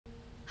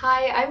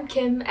Hi, I'm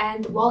Kim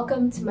and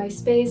welcome to my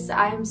space.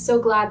 I am so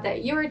glad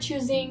that you are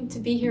choosing to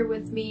be here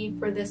with me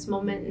for this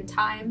moment in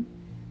time.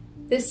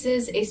 This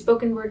is a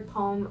spoken word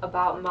poem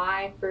about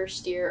my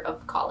first year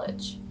of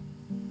college.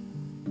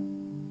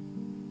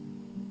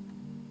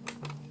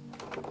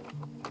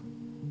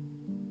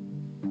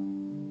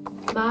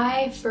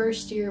 My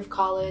first year of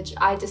college,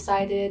 I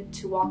decided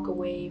to walk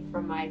away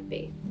from my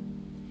faith.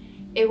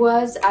 It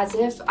was as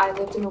if I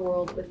lived in a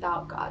world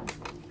without God.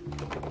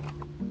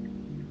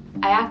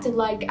 I acted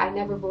like I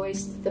never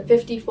voiced the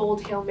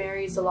 50-fold Hail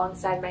Marys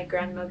alongside my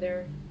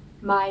grandmother,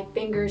 my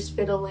fingers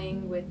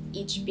fiddling with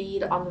each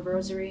bead on the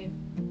rosary.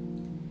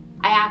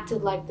 I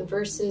acted like the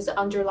verses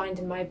underlined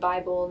in my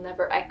Bible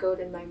never echoed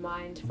in my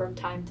mind from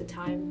time to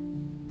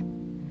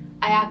time.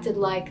 I acted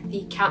like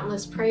the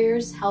countless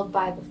prayers held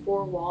by the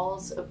four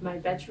walls of my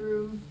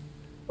bedroom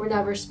were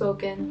never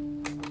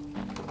spoken.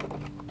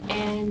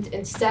 And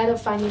instead of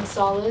finding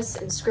solace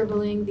in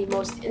scribbling the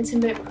most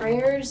intimate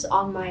prayers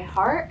on my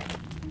heart,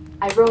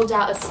 I rolled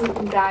out a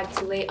sleeping bag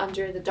to lay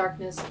under the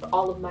darkness of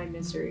all of my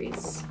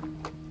miseries.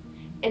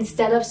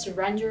 Instead of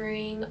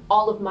surrendering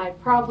all of my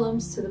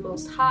problems to the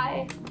Most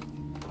High,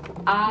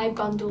 I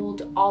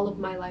bundled all of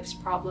my life's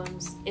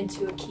problems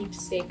into a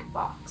keepsake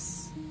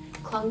box,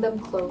 clung them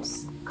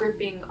close,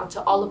 gripping onto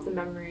all of the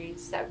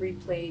memories that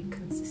replayed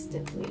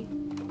consistently.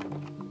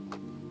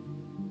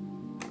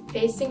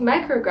 Facing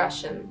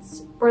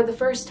microaggressions for the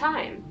first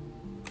time.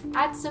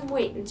 Add some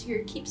weight into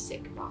your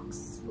keepsake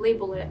box.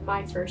 Label it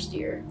my first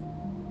year.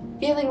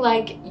 Feeling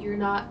like you're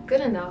not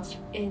good enough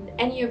in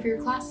any of your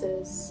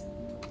classes.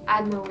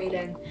 Add more weight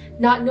in.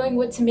 Not knowing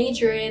what to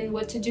major in,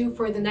 what to do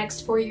for the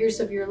next 4 years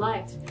of your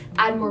life.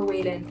 Add more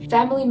weight in.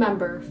 Family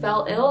member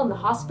fell ill in the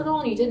hospital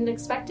and you didn't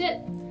expect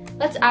it?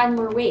 Let's add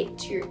more weight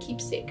to your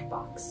keepsake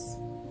box.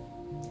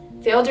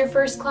 Failed your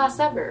first class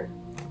ever?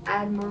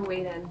 Add more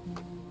weight in.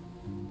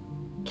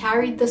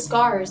 Carried the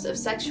scars of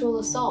sexual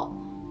assault?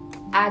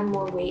 Add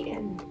more weight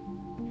in.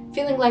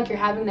 Feeling like you're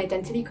having an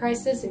identity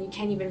crisis and you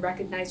can't even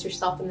recognize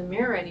yourself in the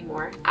mirror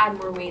anymore? Add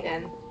more weight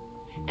in.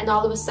 And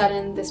all of a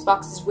sudden, this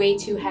box is way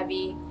too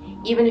heavy,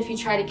 even if you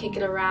try to kick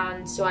it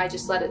around, so I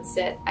just let it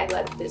sit. I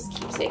let this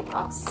keepsake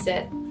box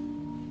sit.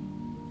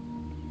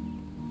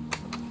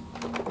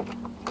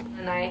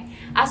 And I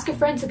ask a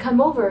friend to come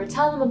over,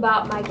 tell them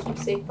about my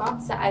keepsake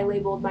box that I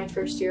labeled my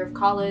first year of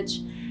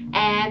college,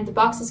 and the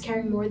box is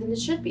carrying more than it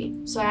should be.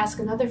 So I ask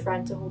another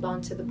friend to hold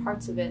on to the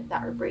parts of it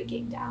that are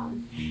breaking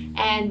down.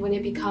 And when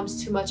it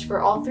becomes too much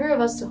for all three of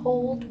us to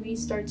hold, we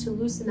start to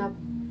loosen up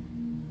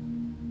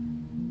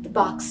the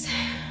box.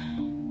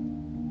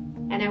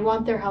 And I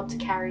want their help to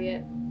carry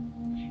it.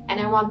 And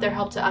I want their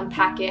help to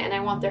unpack it. And I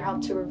want their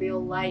help to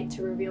reveal light,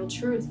 to reveal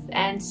truth.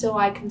 And so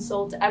I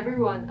consult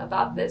everyone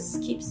about this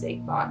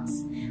keepsake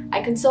box.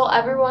 I consult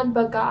everyone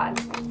but God.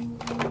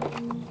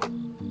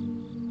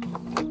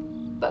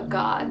 But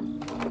God.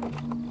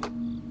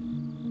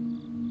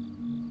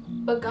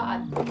 But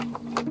God.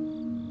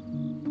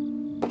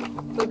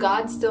 But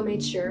God still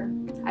made sure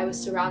I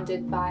was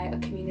surrounded by a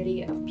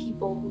community of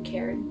people who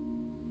cared.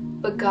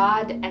 But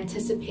God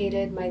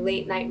anticipated my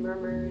late night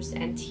murmurs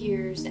and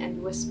tears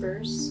and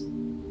whispers.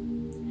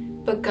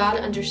 But God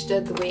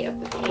understood the weight of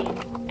the pain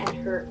and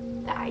hurt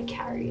that I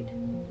carried,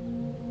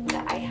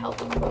 that I held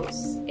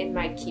close in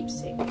my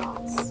keepsake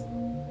box.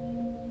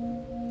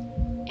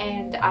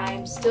 And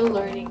I'm still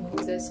learning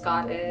who this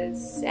God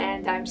is,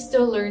 and I'm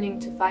still learning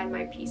to find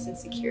my peace and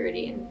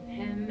security in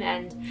Him,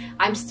 and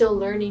I'm still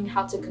learning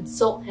how to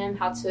consult Him,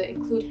 how to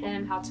include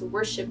Him, how to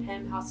worship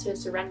Him, how to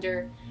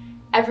surrender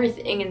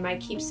everything in my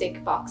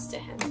keepsake box to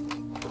Him.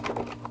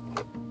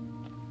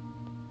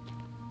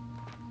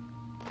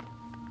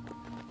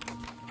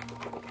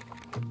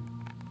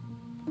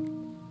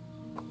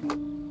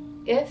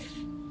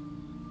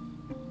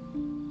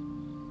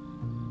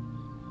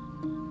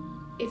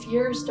 If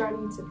you're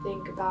starting to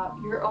think about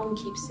your own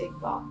keepsake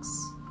box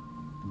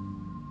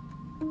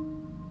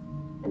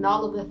and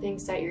all of the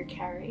things that you're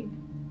carrying,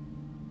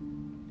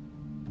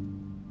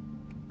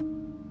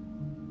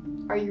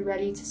 are you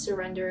ready to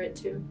surrender it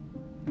to?